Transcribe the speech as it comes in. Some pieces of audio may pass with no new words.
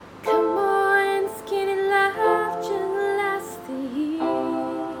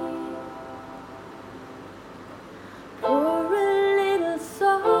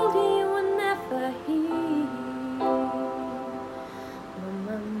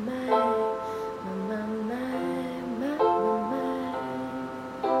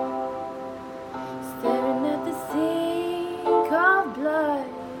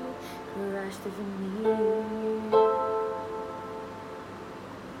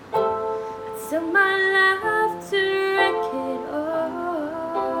Sell my life to wreck it all.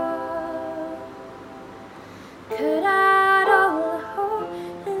 Cut out all the hope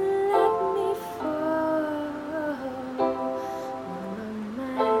and let me fall.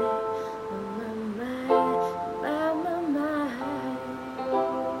 My.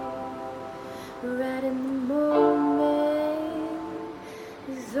 Right in the moment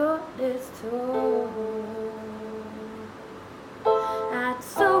is all that's told. I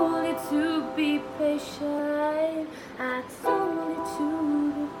told you to be patient. I told you to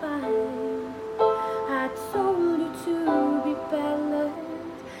be fine. I told you to be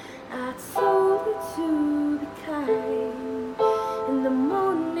balanced. I told you to be kind. In the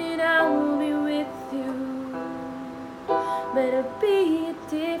morning I'll be with you. Better be a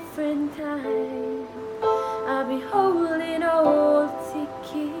different kind. I'll be holding all the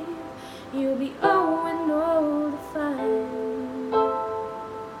tickets. You'll be owing all the fines.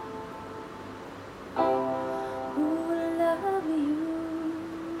 Who will love you?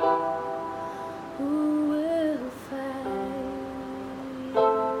 Who will fight?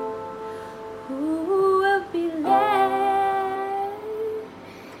 Who will be left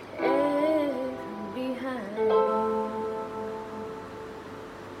behind?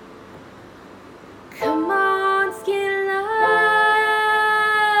 Come on, skin love.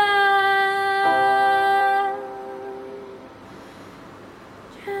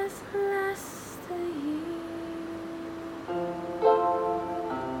 Just last